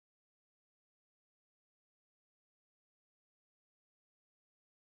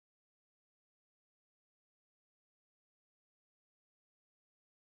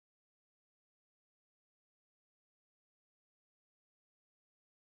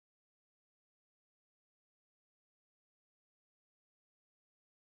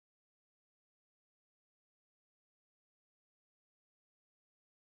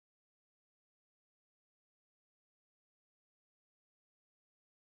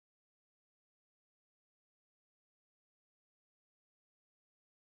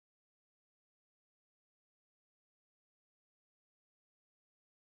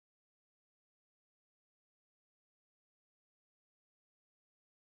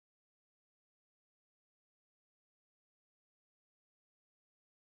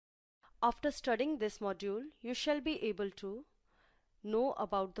After studying this module, you shall be able to know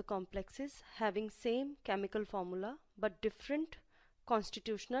about the complexes having same chemical formula but different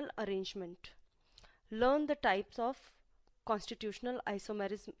constitutional arrangement. Learn the types of constitutional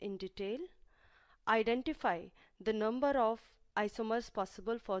isomerism in detail. Identify the number of isomers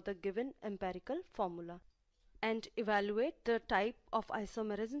possible for the given empirical formula. And evaluate the type of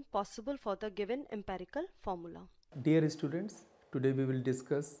isomerism possible for the given empirical formula. Dear students, today we will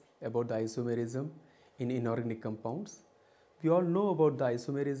discuss about the isomerism in inorganic compounds. We all know about the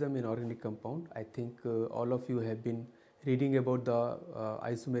isomerism in organic compound. I think all of you have been reading about the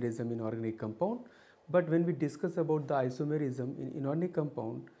isomerism in organic compound. But when we discuss about the isomerism in inorganic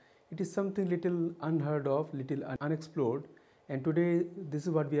compound, it is something little unheard of, little unexplored, and today this is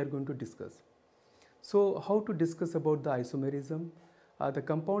what we are going to discuss. So how to discuss about the isomerism? The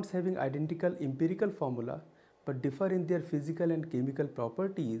compounds having identical empirical formula but differ in their physical and chemical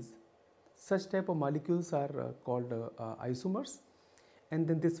properties, such type of molecules are called isomers, and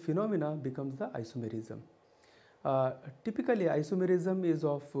then this phenomena becomes the isomerism. Typically isomerism is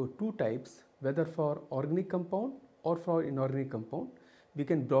of two types, whether for organic compound or for inorganic compound. We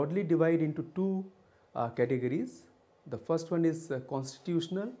can broadly divide into two categories. The first one is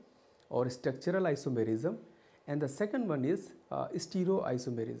constitutional or structural isomerism, and the second one is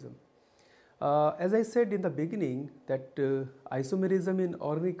stereoisomerism. As I said in the beginning that isomerism in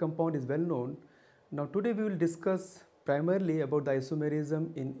organic compound is well known. Now today we will discuss primarily about the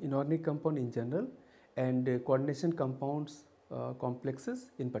isomerism in inorganic compound in general and coordination compounds complexes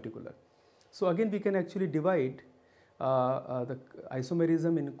in particular. So again we can actually divide the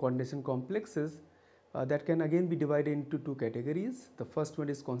isomerism in coordination complexes that can again be divided into two categories. The first one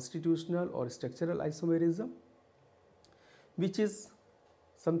is constitutional or structural isomerism, which is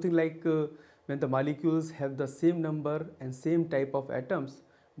something like when the molecules have the same number and same type of atoms,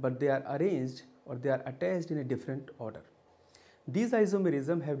 but they are arranged or they are attached in a different order. These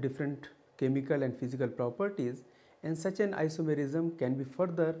isomerism have different chemical and physical properties, and such an isomerism can be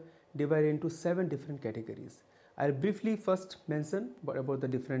further divided into 7 different categories. I will briefly first mention about the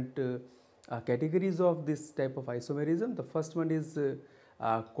different categories of this type of isomerism. The first one is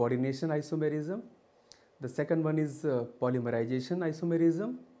coordination isomerism. The second one is polymerization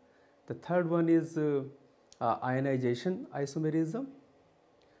isomerism. The third one is ionization isomerism.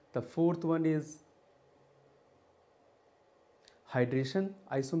 The fourth one is hydration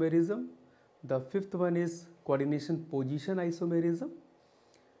isomerism. The fifth one is coordination position isomerism.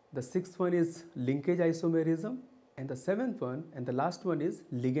 The sixth one is linkage isomerism, and the seventh one and the last one is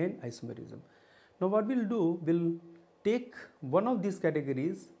ligand isomerism. Now what we will do, we will take one of these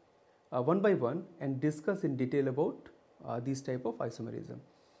categories one by one and discuss in detail about these type of isomerism.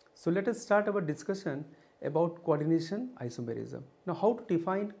 So let us start our discussion about coordination isomerism. Now how to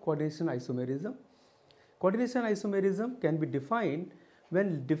define coordination isomerism? Coordination isomerism can be defined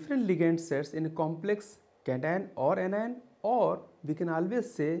when different ligand sets in a complex cation or anion, or we can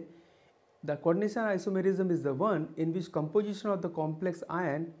always say the coordination isomerism is the one in which composition of the complex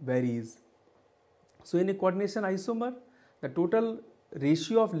ion varies. So in a coordination isomer, the total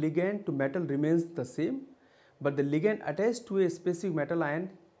ratio of ligand to metal remains the same, but the ligand attached to a specific metal ion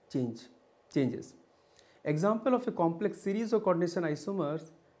changes. Example of a complex series of coordination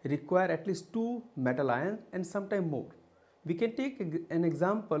isomers require at least 2 metal ions and sometimes more. We can take an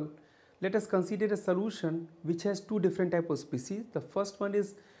example. Let us consider a solution which has 2 different types of species. The first one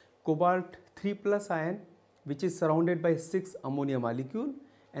is cobalt 3 plus ion, which is surrounded by 6 ammonia molecule,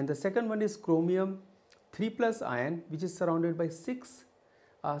 and the second one is chromium 3 plus ion, which is surrounded by 6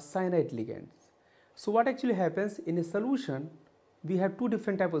 cyanide ligands. So what actually happens in a solution, we have 2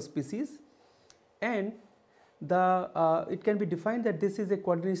 different types of species, and it can be defined that this is a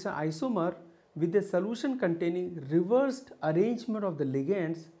coordination isomer with a solution containing reversed arrangement of the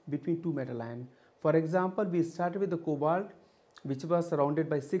ligands between 2 metal ions. For example, we started with the cobalt, which was surrounded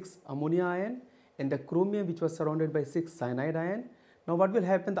by 6 ammonia ion, and the chromium, which was surrounded by 6 cyanide ion. Now what will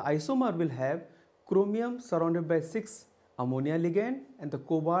happen, the isomer will have chromium surrounded by 6 ammonia ligand and the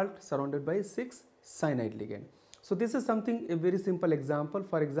cobalt surrounded by 6 cyanide ligand. So this is something, a very simple example.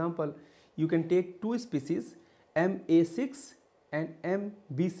 For example, you can take 2 species, Ma6 and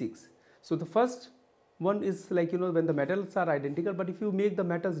Mb6. So the first one is like, when the metals are identical, but if you make the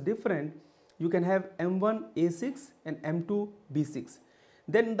metals different, you can have M1A6 and M2B6.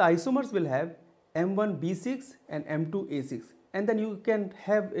 Then the isomers will have M1B6 and M2A6, and then you can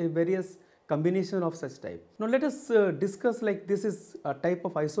have a various combination of such type. Now let us discuss, like, this is a type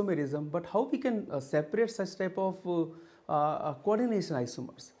of isomerism, but how we can separate such type of coordination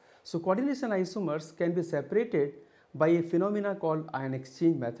isomers. So coordination isomers can be separated by a phenomena called ion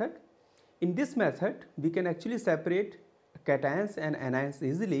exchange method. In this method, we can actually separate cations and anions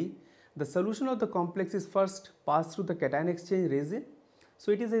easily. The solution of the complex is first passed through the cation exchange resin.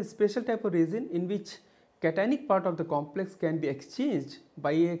 So it is a special type of resin in which cationic part of the complex can be exchanged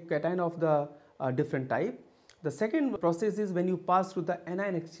by a cation of the different type. The second process is when you pass through the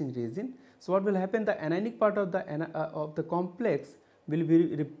anion exchange resin. So what will happen, the anionic part of the complex will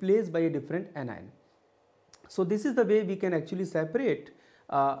be replaced by a different anion. So this is the way we can actually separate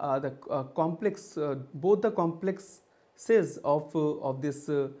the complex, both the complexes of this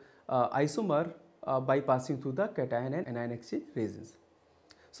isomer by passing through the cation and anion exchange resins.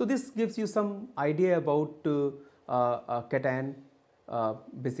 So this gives you some idea about cation,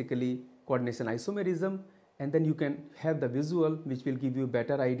 basically coordination isomerism, and then you can have the visual which will give you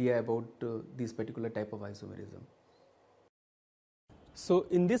better idea about this particular type of isomerism. So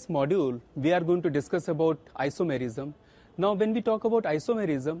in this module, we are going to discuss about isomerism. Now when we talk about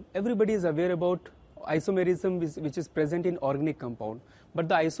isomerism, everybody is aware about isomerism which is present in organic compound. But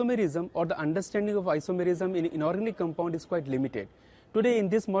the isomerism or the understanding of isomerism in inorganic compound is quite limited. Today in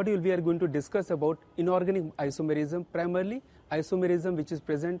this module, we are going to discuss about inorganic isomerism, primarily isomerism which is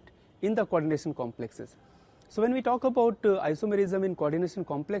present in the coordination complexes. So when we talk about isomerism in coordination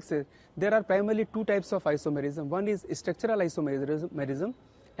complexes, there are primarily two types of isomerism. One is structural isomerism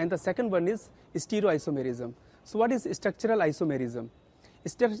and the second one is stereoisomerism. So what is structural isomerism?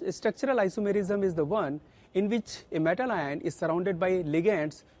 Structural isomerism is the one in which a metal ion is surrounded by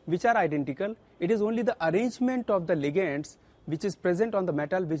ligands which are identical. It is only the arrangement of the ligands which is present on the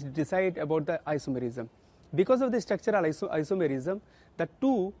metal which decide about the isomerism. Because of the structural isomerism, the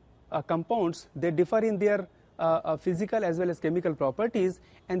two compounds, they differ in their physical as well as chemical properties,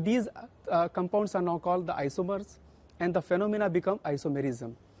 and these compounds are now called the isomers, and the phenomena become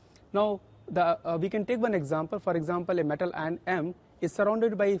isomerism. Now we can take one example. For example, a metal ion M is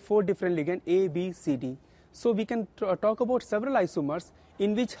surrounded by 4 different ligands A, B, C, D. So we can talk about several isomers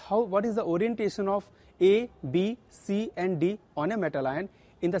in which what is the orientation of A, B, C and D on a metal ion.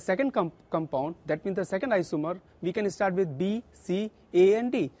 In the second compound, that means the second isomer, we can start with B, C, A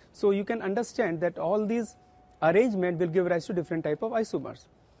and D. So you can understand that all these arrangement will give rise to different type of isomers.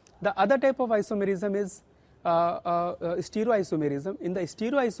 The other type of isomerism is stereoisomerism. In the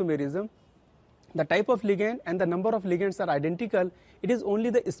stereoisomerism, the type of ligand and the number of ligands are identical. It is only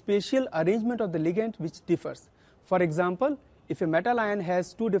the spatial arrangement of the ligand which differs. For example, if a metal ion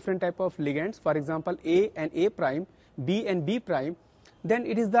has 2 different type of ligands, for example A and A prime, B and B prime, then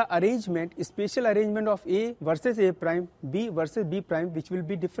it is the arrangement, spatial arrangement of A versus A prime, B versus B prime, which will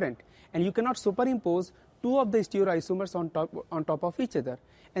be different, and you cannot superimpose 2 of the stereoisomers on top of each other.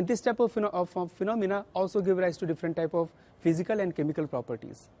 And this type of phenomena also give rise to different type of physical and chemical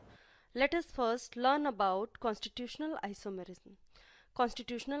properties. Let us first learn about constitutional isomerism.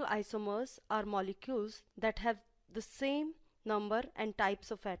 Constitutional isomers are molecules that have the same number and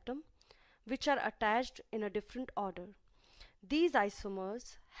types of atom which are attached in a different order. These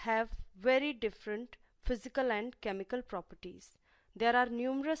isomers have very different physical and chemical properties. There are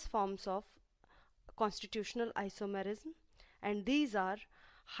numerous forms of constitutional isomerism, and these are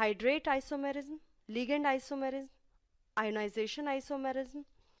hydrate isomerism, ligand isomerism, ionization isomerism,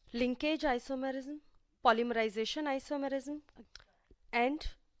 linkage isomerism, polymerization isomerism, and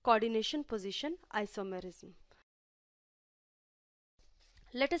coordination position isomerism.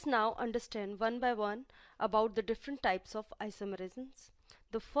 Let us now understand one by one about the different types of isomerisms.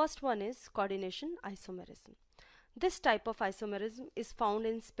 The first one is coordination isomerism. This type of isomerism is found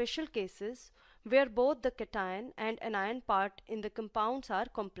in special cases where both the cation and anion part in the compounds are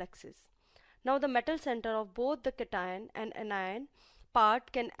complexes. Now the metal center of both the cation and anion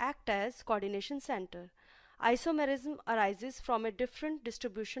part can act as coordination center. Isomerism arises from a different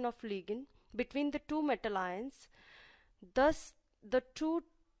distribution of ligand between the two metal ions. Thus, the two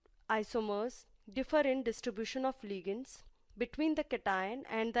isomers differ in distribution of ligands between the cation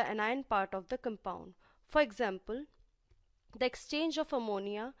and the anion part of the compound. For example, the exchange of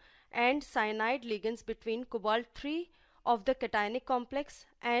ammonia and cyanide ligands between cobalt-3 of the cationic complex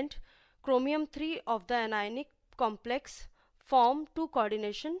and chromium-3 of the anionic complex form two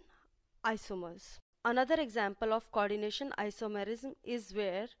coordination isomers. Another example of coordination isomerism is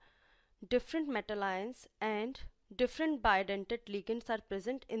where different metal ions and different bidentate ligands are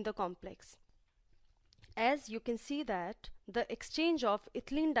present in the complex. As you can see that the exchange of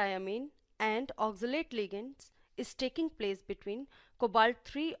ethylene diamine and oxalate ligands is taking place between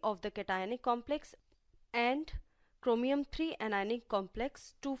cobalt-3 of the cationic complex and chromium-3 anionic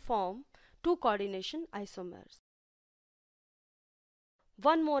complex to form two coordination isomers.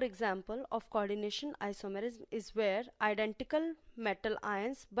 One more example of coordination isomerism is where identical metal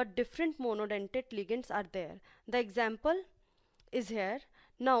ions but different monodentate ligands are there. The example is here.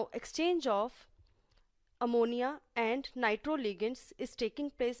 Now exchange of ammonia and nitro ligands is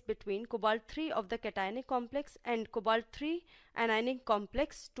taking place between cobalt 3 of the cationic complex and cobalt 3 anionic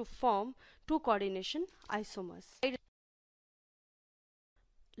complex to form two coordination isomers.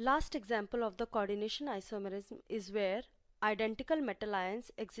 Last example of the coordination isomerism is where identical metal ions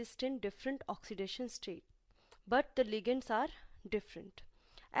exist in different oxidation state, but the ligands are different.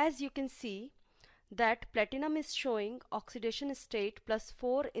 As you can see that platinum is showing oxidation state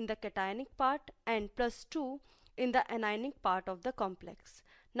 +4 in the cationic part and +2 in the anionic part of the complex.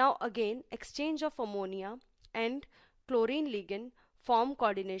 Now again exchange of ammonia and chlorine ligand form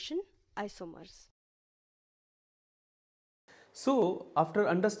coordination isomers. So after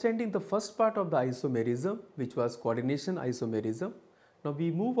understanding the first part of the isomerism, which was coordination isomerism, now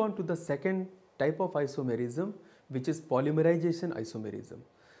we move on to the second type of isomerism, which is polymerization isomerism.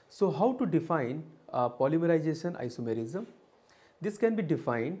 So how to define polymerization isomerism? This can be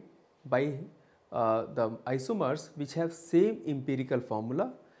defined by the isomers which have same empirical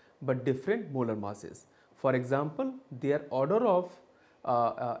formula but different molar masses. For example, their order of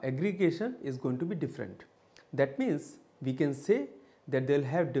aggregation is going to be different. That means we can say that they will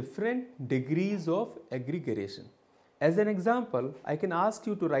have different degrees of aggregation. As an example, I can ask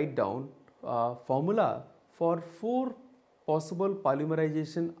you to write down formula for 4 possible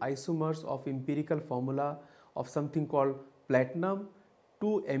polymerization isomers of empirical formula of something called platinum,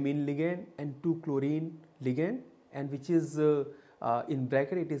 2 amine ligand and 2 chlorine ligand, and which is in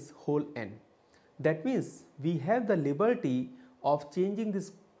bracket it is whole n. That means we have the liberty of changing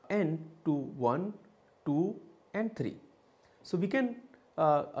this n to 1, 2 and 3. So we can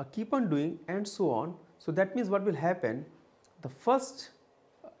keep on doing and so on. So that means what will happen, the first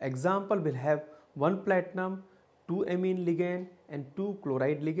example will have 1 platinum, 2 amine ligand and 2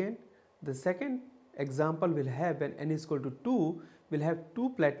 chloride ligand. The second example will have when n is equal to 2 will have 2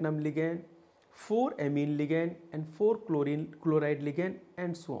 platinum ligand, 4 amine ligand and 4 chloride ligand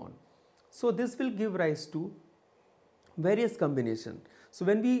and so on. So this will give rise to various combination. So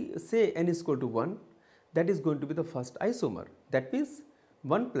when we say n is equal to 1, that is going to be the first isomer. That means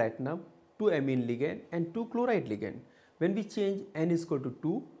 1 platinum, 2 amine ligand and 2 chloride ligand. When we change n is equal to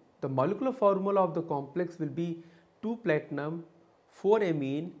 2, the molecular formula of the complex will be 2 platinum, 4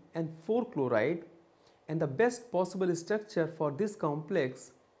 amine and 4 chloride, and the best possible structure for this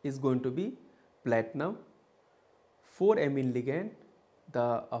complex is going to be platinum, 4 amine ligand,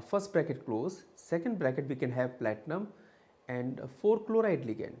 the first bracket close, second bracket we can have platinum and 4 chloride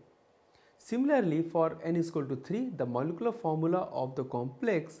ligand. Similarly, for n is equal to 3, the molecular formula of the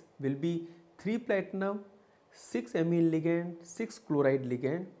complex will be 3 platinum, 6 amine ligand, 6 chloride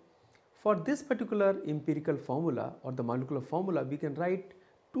ligand. For this particular empirical formula or the molecular formula, we can write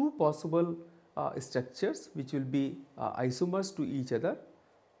 2 possible structures which will be isomers to each other.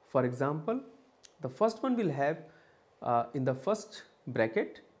 For example, the first one will have in the first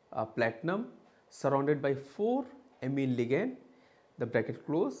bracket platinum surrounded by 4 amine ligand, the bracket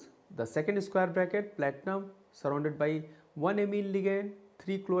close. The second square bracket platinum surrounded by 1 amine ligand,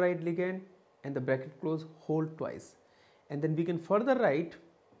 3 chloride ligand and the bracket close whole twice. And then we can further write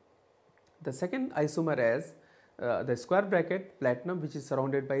the second isomer as the square bracket platinum which is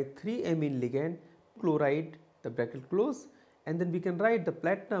surrounded by 3 amine ligand, chloride, the bracket close, and then we can write the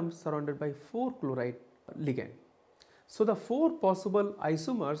platinum surrounded by 4 chloride ligand. So the 4 possible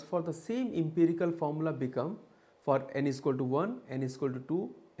isomers for the same empirical formula become, for n is equal to 1, n is equal to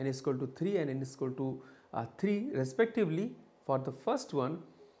 2, n is equal to 3 and n is equal to 3 respectively. For the first one,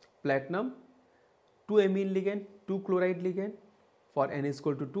 platinum, 2 amine ligand, 2 chloride ligand. For n is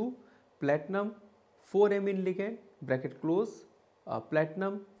equal to 2, platinum, 4 amine ligand, bracket close,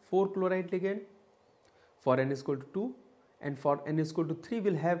 platinum, 4 chloride ligand. For n is equal to 2, and for n is equal to 3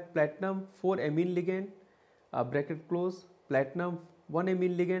 will have platinum, 4 amine ligand, bracket close, platinum, 1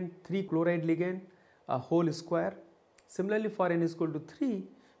 amine ligand, 3 chloride ligand, whole square. Similarly, for n is equal to 3,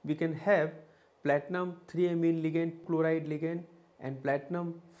 we can have platinum, 3 amine ligand, chloride ligand and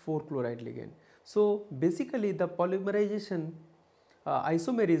platinum, 4 chloride ligand. So basically the polymerization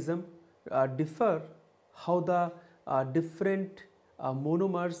isomerism differ how the different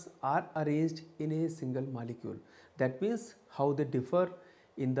monomers are arranged in a single molecule. That means how they differ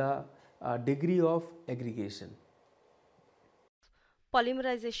in the degree of aggregation.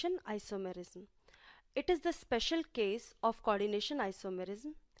 Polymerization isomerism. It is the special case of coordination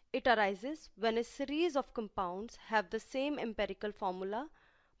isomerism. It arises when a series of compounds have the same empirical formula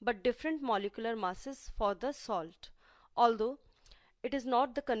but different molecular masses for the salt. Although It is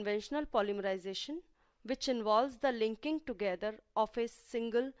not the conventional polymerization, which involves the linking together of a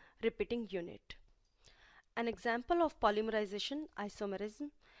single repeating unit. An example of polymerization isomerism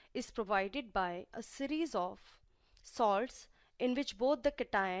is provided by a series of salts in which both the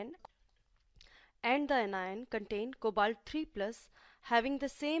cation and the anion contain cobalt 3 plus having the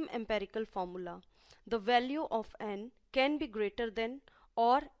same empirical formula. The value of N can be greater than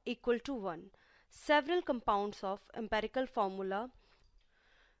or equal to 1. Several compounds of empirical formula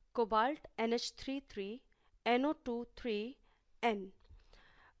cobalt NH33, NO2 N,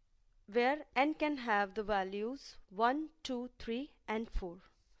 where N can have the values 1, 2, 3 and 4.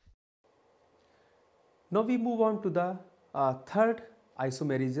 Now we move on to the third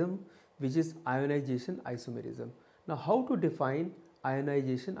isomerism, which is ionization isomerism. Now how to define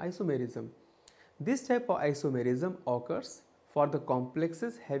ionization isomerism? This type of isomerism occurs for the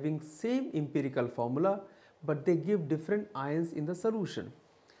complexes having same empirical formula but they give different ions in the solution.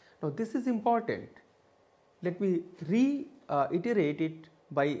 Now this is important. Let me reiterate it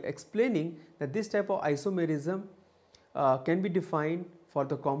by explaining that this type of isomerism can be defined for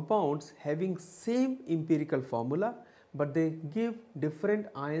the compounds having same empirical formula but they give different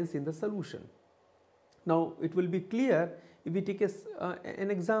ions in the solution. Now it will be clear if we take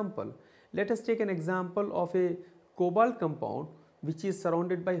an example. Let us take an example of a cobalt compound which is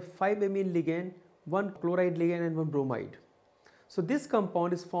surrounded by 5 amine ligand, 1 chloride ligand and 1 bromide. So this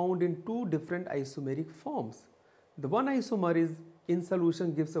compound is found in two different isomeric forms. The one isomer is in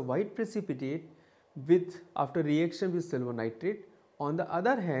solution gives a white precipitate with after reaction with silver nitrate. On the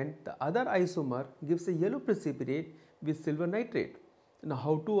other hand, the other isomer gives a yellow precipitate with silver nitrate. Now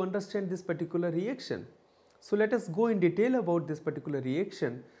how to understand this particular reaction? So let us go in detail about this particular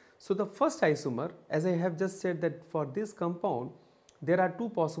reaction. So the first isomer, as I have just said that for this compound there are two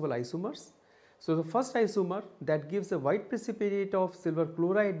possible isomers. So the first isomer that gives a white precipitate of silver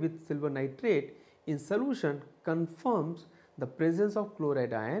chloride with silver nitrate in solution confirms the presence of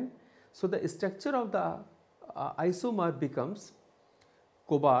chloride ion. So the structure of the isomer becomes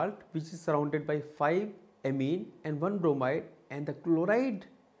cobalt, which is surrounded by 5 amine and 1 bromide, and the chloride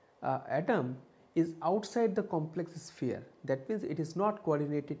atom is outside the complex sphere. That means it is not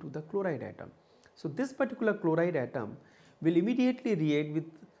coordinated to the chloride atom. So this particular chloride atom will immediately react with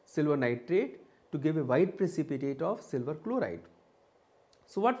silver nitrate to give a white precipitate of silver chloride.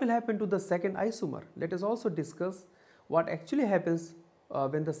 So what will happen to the second isomer? Let us also discuss what actually happens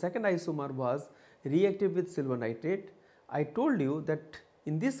when the second isomer was reactive with silver nitrate. I told you that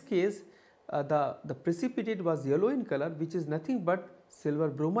in this case the precipitate was yellow in color, which is nothing but silver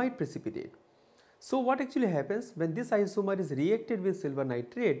bromide precipitate. So what actually happens when this isomer is reacted with silver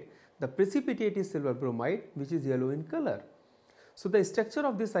nitrate, the precipitate is silver bromide, which is yellow in color. So the structure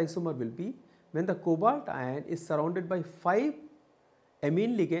of this isomer will be when the cobalt ion is surrounded by 5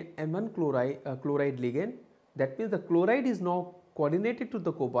 amine ligand and 1 chloride ligand. That means the chloride is now coordinated to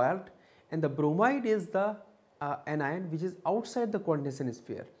the cobalt and the bromide is the anion which is outside the coordination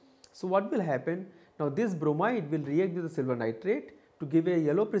sphere. So what will happen? Now this bromide will react with the silver nitrate to give a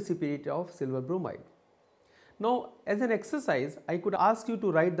yellow precipitate of silver bromide. Now as an exercise, I could ask you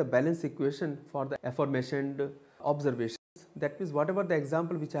to write the balance equation for the aforementioned observations. That means whatever the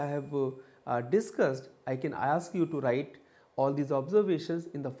example which I have discussed, I can ask you to write all these observations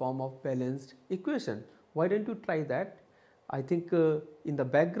in the form of balanced equation. Why don't you try that? I think in the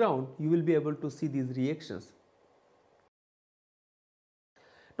background you will be able to see these reactions.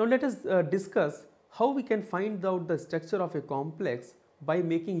 Now let us discuss how we can find out the structure of a complex by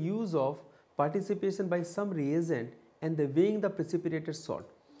making use of participation by some reagent and the weighing the precipitated salt.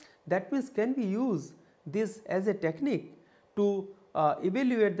 That means can we use this as a technique to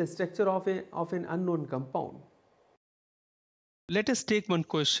evaluate the structure of an unknown compound? Let us take one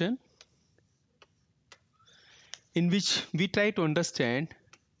question in which we try to understand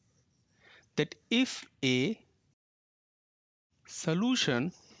that if a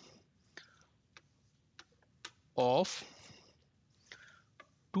solution of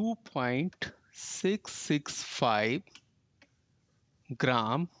 2.665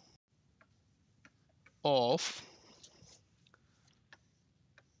 gram of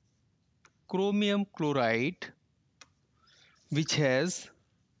chromium chloride, which has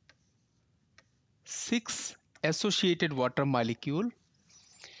 6 associated water molecule,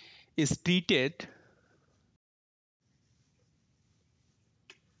 is treated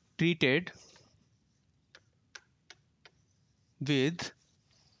with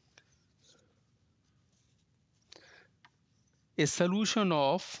a solution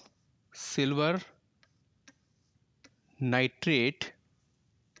of silver nitrate,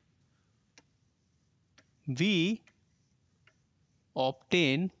 we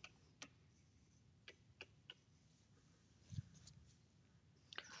obtain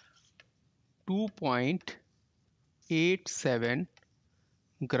 2.87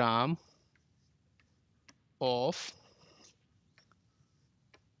 gram of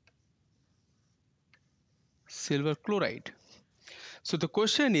silver chloride. So the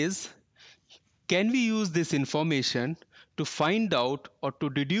question is, can we use this information to find out or to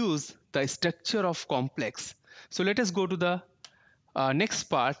deduce the structure of complex? So let us go to the next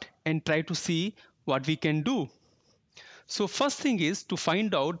part and try to see what we can do. So first thing is to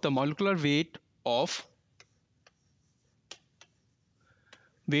find out the molecular weight of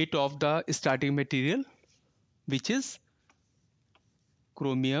the starting material, which is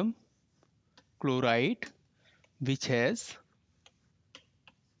chromium chloride, which has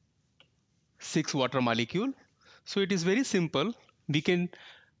 6 water molecule. So it is very simple. We can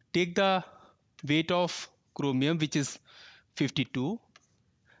take the weight of chromium, which is 52.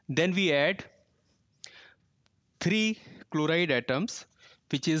 Then we add 3 chloride atoms,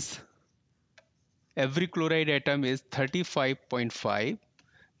 which is every chloride atom is 35.5.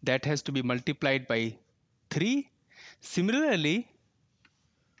 That has to be multiplied by 3. Similarly,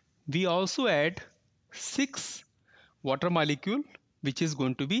 we also add 6 water molecule, which is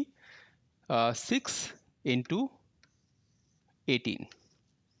going to be 6 into 18.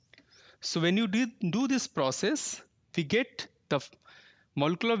 So when you do this process, we get the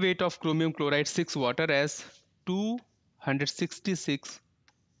molecular weight of chromium chloride 6 water as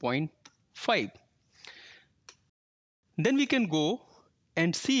 266.5. Then we can go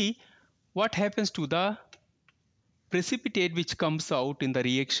and see what happens to the precipitate which comes out in the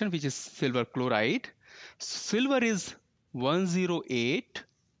reaction, which is silver chloride. Silver is 108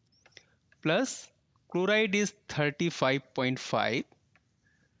 plus chloride is 35.5.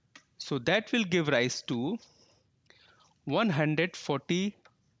 So that will give rise to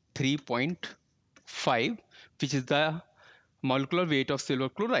 143.5, which is the molecular weight of silver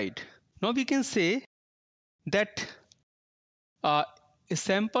chloride. Now we can say that a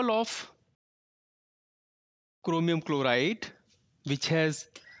sample of chromium chloride, which has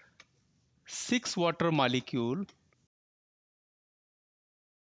 6 water molecule,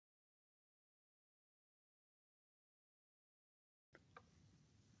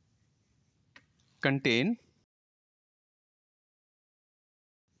 contain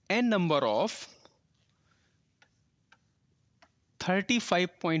n number of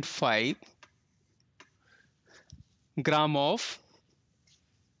 35.5 gram of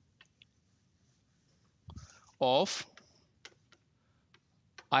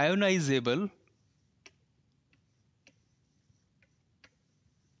ionizable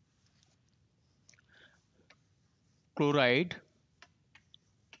chloride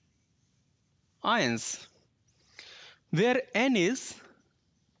ions, where n is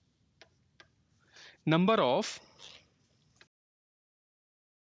number of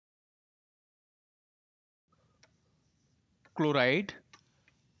chloride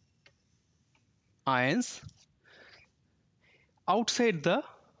ions outside the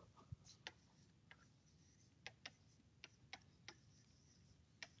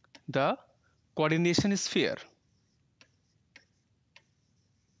coordination sphere.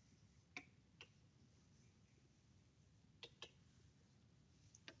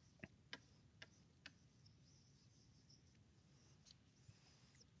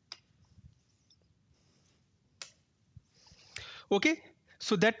 Okay,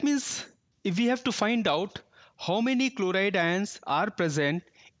 so that means if we have to find out how many chloride ions are present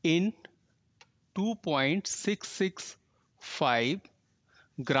in 2.665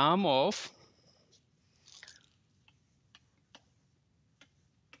 gram of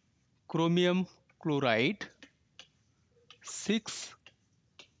chromium chloride 6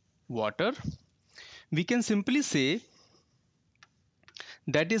 water, we can simply say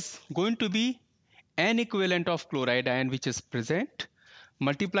that is going to be n equivalent of chloride ion which is present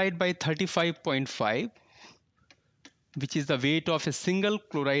multiplied by 35.5, which is the weight of a single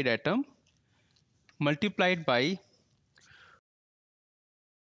chloride atom, multiplied by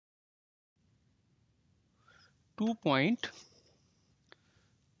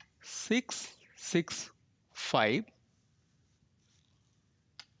 2.665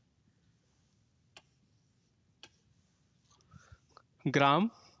 gram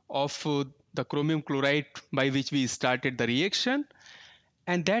of the chromium chloride by which we started the reaction,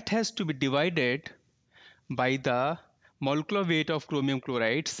 and that has to be divided by the molecular weight of chromium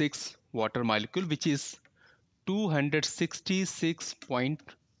chloride 6 water molecule, which is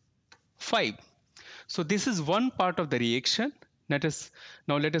 266.5. So this is one part of the reaction.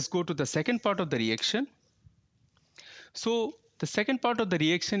 Now let us go to the second part of the reaction. So The second part of the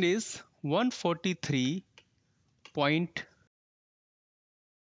reaction is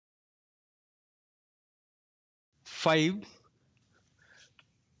 143.5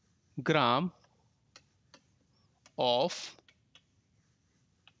 gram of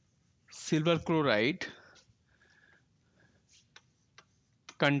silver chloride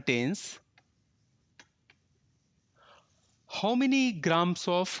contains how many grams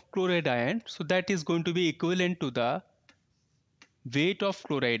of chloride ion? So that is going to be equivalent to the weight of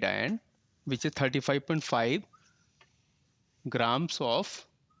chloride ion, which is 35.5 grams of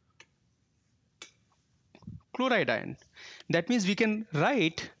chloride ion. That means we can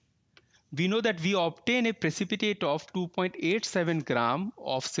write, we know that we obtain a precipitate of 2.87 gram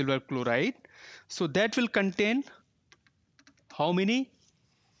of silver chloride. So that will contain how many?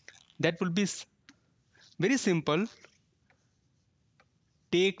 That will be very simple.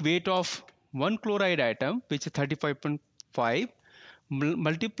 Take weight of one chloride atom, which is 35.5,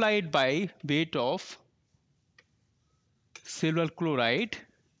 multiplied by weight of silver chloride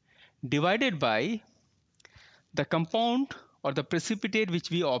divided by the compound or the precipitate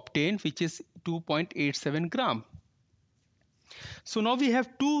which we obtained, which is 2.87 gram. So now we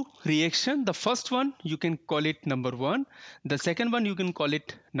have two reactions. The first one you can call it number 1, the second one you can call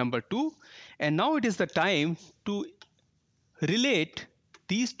it number 2, and now it is the time to relate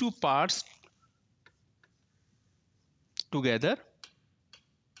these two parts together.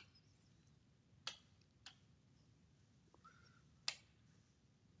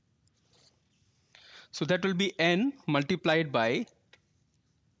 So that will be N multiplied by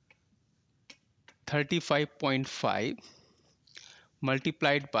 35.5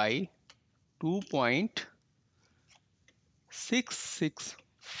 multiplied by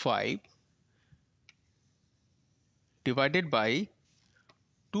 2.665 divided by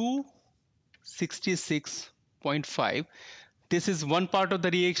 266.5. This is one part of the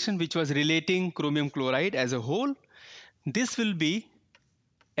reaction which was relating chromium chloride as a whole. This will be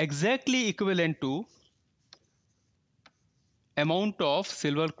exactly equivalent to amount of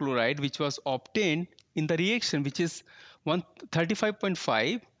silver chloride which was obtained in the reaction, which is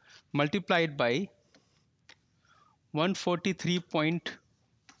 135.5 multiplied by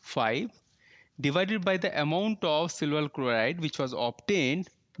 143.5 divided by the amount of silver chloride which was obtained,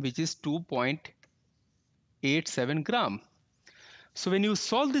 which is 2.87 gram. So when you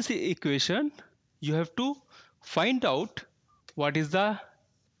solve this equation, you have to find out what is the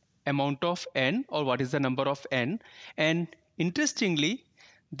amount of N or what is the number of N. And interestingly,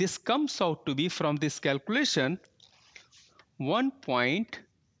 this comes out to be from this calculation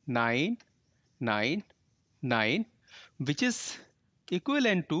 1.999, which is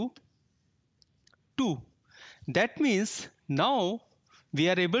equivalent to 2. That means now we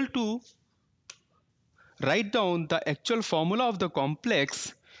are able to write down the actual formula of the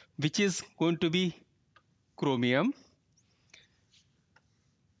complex, which is going to be chromium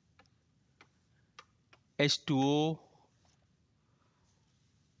H2O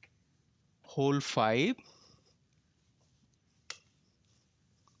whole 5,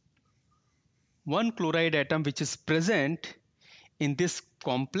 one chloride atom which is present in this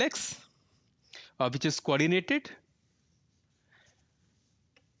complex, which is coordinated,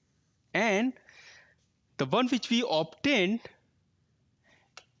 and the one which we obtained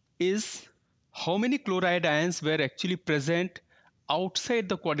is how many chloride ions were actually present outside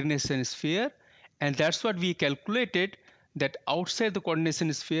the coordination sphere, and that's what we calculated, that outside the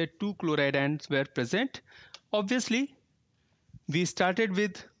coordination sphere 2 chloride ions were present. Obviously, we started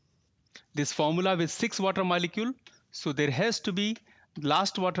with this formula with 6 water molecule, so there has to be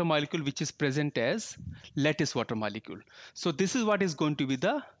last water molecule which is present as lattice water molecule. So this is what is going to be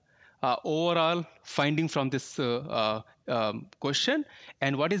the overall finding from this question.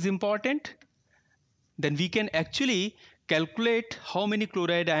 And what is important, then we can actually calculate how many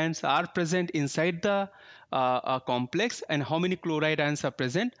chloride ions are present inside the complex and how many chloride ions are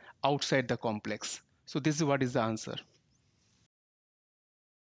present outside the complex. So this is what is the answer.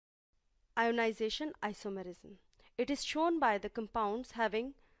 Ionization isomerism. It is shown by the compounds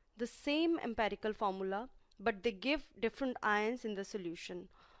having the same empirical formula, but they give different ions in the solution.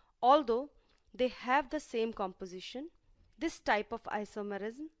 Although they have the same composition, this type of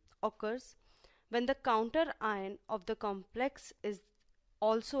isomerism occurs when the counter ion of the complex is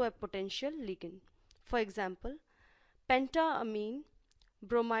also a potential ligand. For example, pentaamine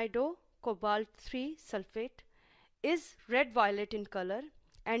bromido cobalt 3 sulfate is red-violet in color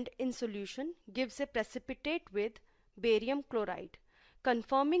and in solution gives a precipitate with barium chloride,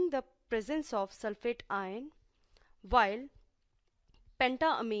 confirming the presence of sulfate ion, while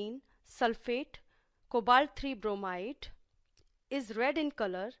pentaamine sulfate cobalt 3 bromide is red in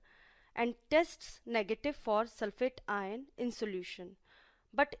color and tests negative for sulfate ion in solution,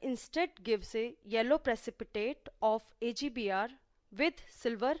 but instead gives a yellow precipitate of AgBr with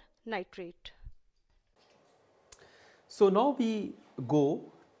silver nitrate. So now we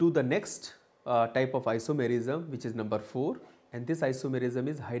go to the next type of isomerism, which is number 4, and this isomerism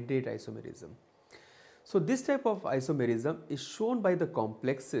is hydrate isomerism. So this type of isomerism is shown by the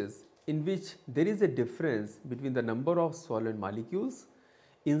complexes in which there is a difference between the number of solvent molecules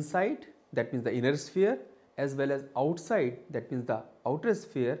inside, that means the inner sphere, as well as outside, that means the outer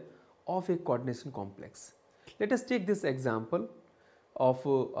sphere of a coordination complex. Let us take this example of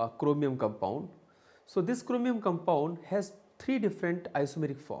a chromium compound. So this chromium compound has 3 different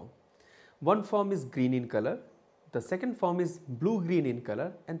isomeric forms. One form is green in color, the second form is blue-green in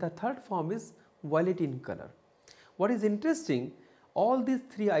color, and the third form is violet in color. What is interesting, all these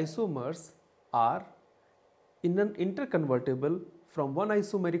 3 isomers are interconvertible from one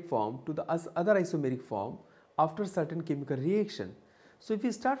isomeric form to the other isomeric form after certain chemical reaction. So if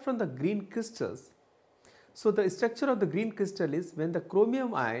we start from the green crystals, so the structure of the green crystal is when the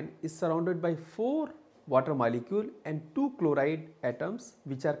chromium ion is surrounded by 4 water molecule and 2 chloride atoms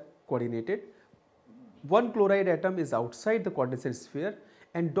which are coordinated. One chloride atom is outside the coordination sphere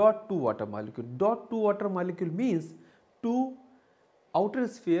and dot 2 water molecule. Dot 2 water molecule means 2 outer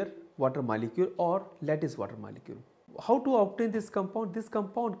sphere water molecule or lattice water molecule. How to obtain this compound? This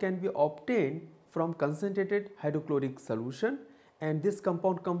compound can be obtained from concentrated hydrochloric solution, and this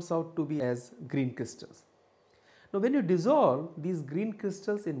compound comes out to be as green crystals. Now when you dissolve these green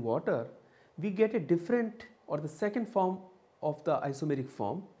crystals in water, we get a different or the second form of the isomeric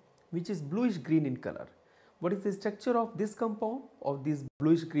form, which is bluish green in color. What is the structure of this compound, of these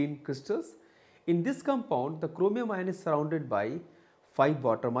bluish green crystals? In this compound, the chromium ion is surrounded by 5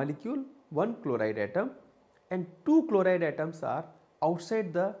 water molecule, 1 chloride atom, and 2 chloride atoms are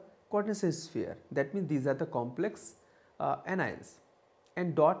outside the coordination sphere. That means these are the complex anions,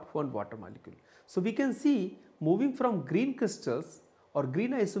 and dot 1 water molecule. So we can see moving from green crystals or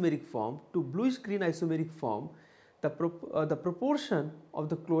green isomeric form to bluish green isomeric form, the proportion of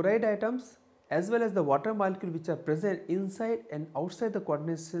the chloride atoms as well as the water molecule which are present inside and outside the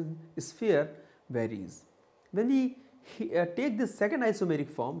coordination sphere varies. When we take this second isomeric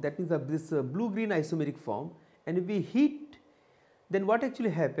form, that means this blue-green isomeric form, and if we heat, then what actually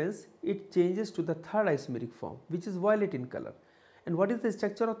happens? It changes to the third isomeric form, which is violet in color. And what is the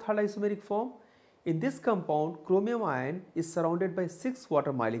structure of third isomeric form? In this compound, chromium ion is surrounded by 6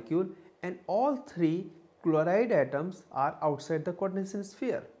 water molecule and all 3 chloride atoms are outside the coordination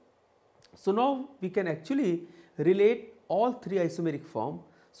sphere. So now we can actually relate all 3 isomeric form.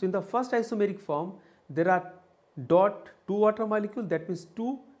 So in the first isomeric form, there are dot 2 water molecule, that means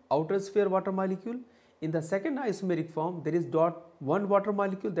 2 outer sphere water molecule. In the second isomeric form, there is dot 1 water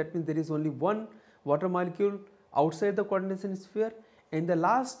molecule, that means there is only 1 water molecule outside the coordination sphere. In the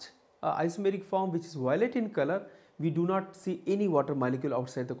last isomeric form, which is violet in color, we do not see any water molecule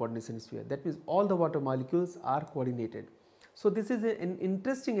outside the coordination sphere. That means all the water molecules are coordinated. So this is an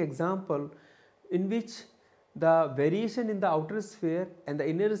interesting example in which the variation in the outer sphere and the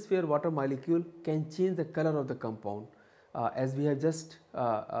inner sphere water molecule can change the color of the compound. As we have just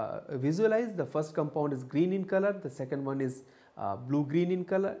visualized, the first compound is green in color, the second one is blue-green in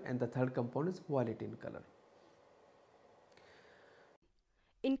color, and the third compound is violet in color.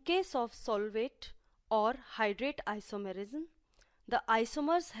 In case of solvate or hydrate isomerism, the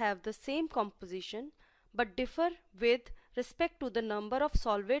isomers have the same composition but differ with respect to the number of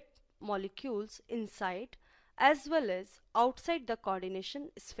solvate molecules inside as well as outside the coordination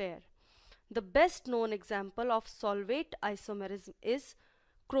sphere. The best known example of solvate isomerism is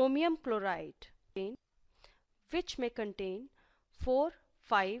chromium chloride, which may contain 4,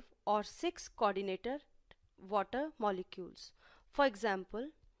 5 or 6 coordinated water molecules. For example,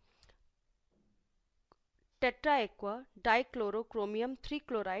 tetraaqua dichlorochromium 3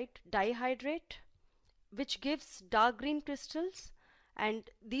 chloride dihydrate, which gives dark green crystals, and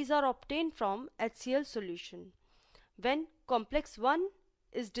these are obtained from HCl solution. When complex 1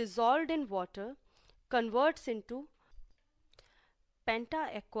 is dissolved in water, converts into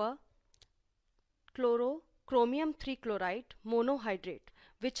pentaaqua chlorochromium 3 chloride monohydrate,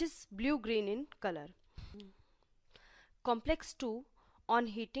 which is blue-green in color. Complex 2 on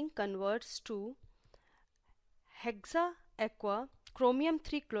heating converts to hexaaqua chromium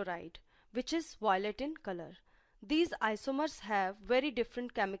 3 chloride, which is violet in color. These isomers have very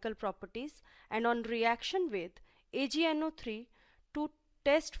different chemical properties, and on reaction with AgNO3 to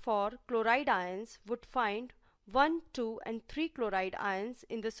test for chloride ions would find 1, 2 and 3 chloride ions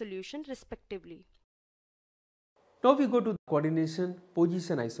in the solution respectively. Now we go to coordination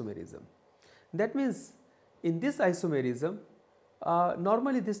position isomerism. That means in this isomerism,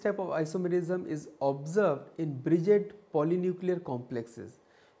 normally this type of isomerism is observed in bridged polynuclear complexes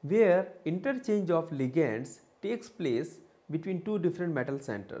where interchange of ligands takes place between two different metal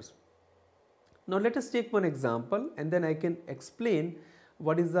centers. Now let us take one example and then I can explain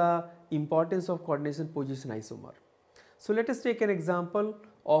what is the importance of coordination position isomer. So let us take an example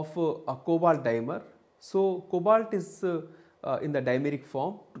of a cobalt dimer. So cobalt is in the dimeric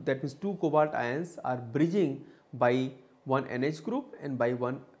form, that means two cobalt ions are bridging by one NH group and by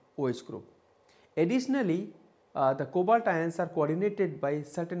one OH group. Additionally, the cobalt ions are coordinated by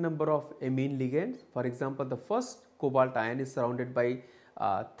certain number of amine ligands. For example, the first cobalt ion is surrounded by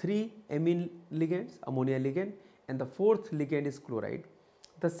 3 amine ligands, ammonia ligand, and the fourth ligand is chloride.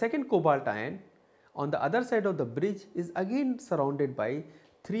 The second cobalt ion on the other side of the bridge is again surrounded by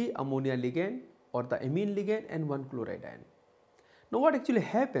 3 ammonia ligand or the amine ligand and 1 chloride ion. Now what actually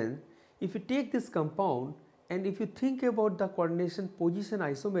happens if you take this compound and if you think about the coordination position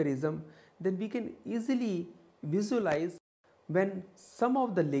isomerism, then we can easily visualize when some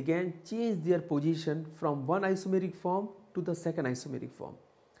of the ligand change their position from one isomeric form to the second isomeric form.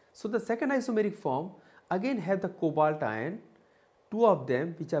 So the second isomeric form again have the cobalt ion, two of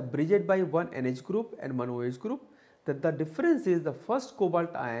them which are bridged by one NH group and one OH group. The difference is the first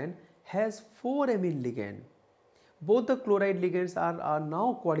cobalt ion has 4 amine ligand. Both the chloride ligands are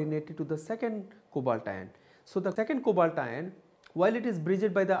now coordinated to the second cobalt ion. So the second cobalt ion, while it is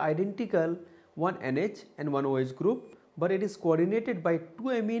bridged by the identical one NH and one OH group, but it is coordinated by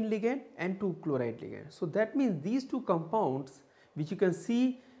 2 amine ligand and 2 chloride ligand. So that means these two compounds which you can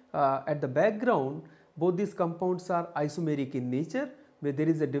see at the background, both these compounds are isomeric in nature, where there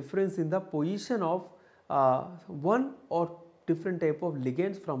is a difference in the position of one or different type of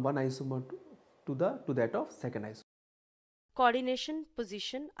ligands from one isomer to that of second isomer. Coordination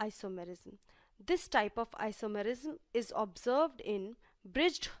position isomerism. This type of isomerism is observed in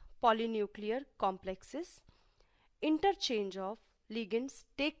bridged polynuclear complexes. Interchange of ligands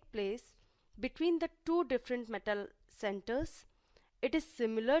take place between the two different metal centers. It is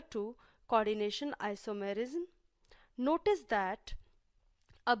similar to coordination isomerism. Notice that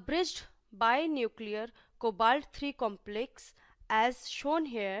a bridged binuclear cobalt-3 complex, as shown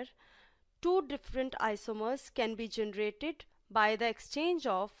here, two different isomers can be generated by the exchange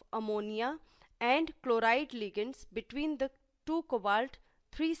of ammonia and chloride ligands between the two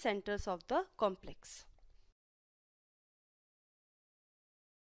cobalt-3 centers of the complex.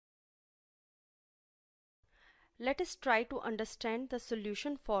 Let us try to understand the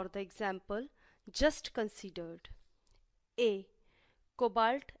solution for the example just considered. A.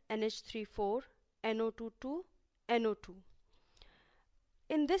 Cobalt NH34 NO22 NO2.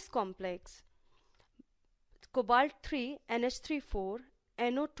 In this complex, cobalt 3 NH34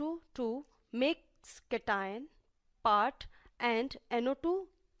 NO22 makes cation part and NO2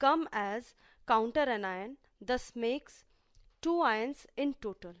 come as counter anion, thus makes 2 ions in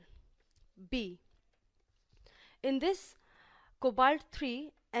total. B. In this, cobalt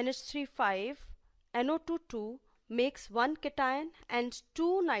 3 NH35 NO22 makes 1 cation and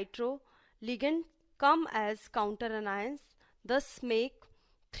 2 nitro ligand come as counter anions, thus make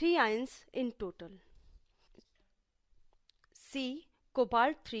 3 ions in total. C.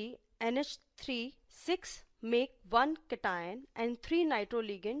 Cobalt 3 NH3 6 make 1 cation and 3 nitro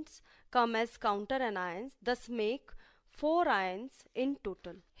ligands come as counter anions, thus make 4 ions in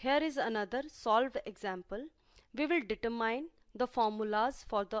total. Here is another solved example. We will determine the formulas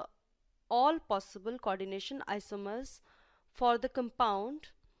for the all possible coordination isomers for the compound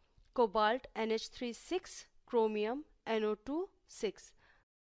cobalt NH36 chromium NO2 6.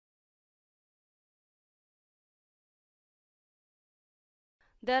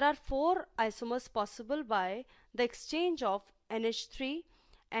 There are 4 isomers possible by the exchange of NH3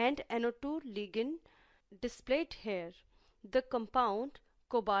 and NO2 ligand displayed here. The compound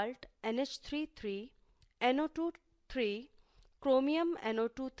cobalt NH33 NO2 3 chromium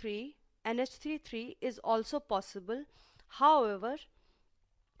NO2 3 NH33 is also possible. However,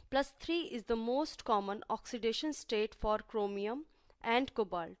 +3 is the most common oxidation state for chromium and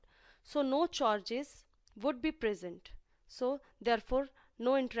cobalt, so no charges would be present. So therefore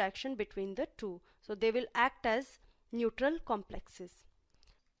no interaction between the two, so they will act as neutral complexes.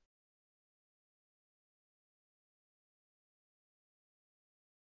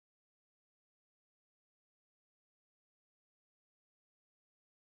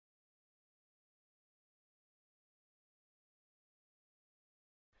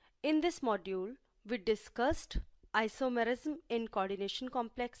 In this module, we discussed isomerism in coordination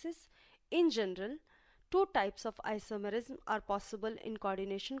complexes. In general, Two types of isomerism are possible in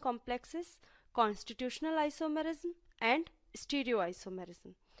coordination complexes: constitutional isomerism and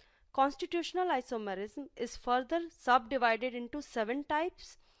stereoisomerism. Constitutional isomerism is further subdivided into 7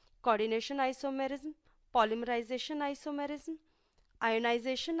 types: coordination isomerism, polymerization isomerism,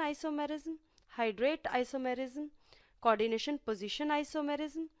 ionization isomerism, hydrate isomerism, coordination position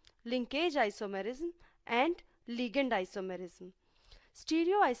isomerism, linkage isomerism, and ligand isomerism.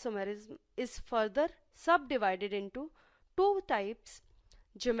 Stereoisomerism is further subdivided into 2 types: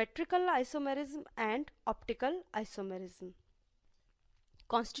 geometrical isomerism and optical isomerism.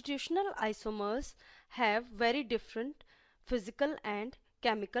 Constitutional isomers have very different physical and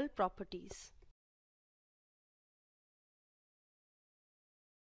chemical properties.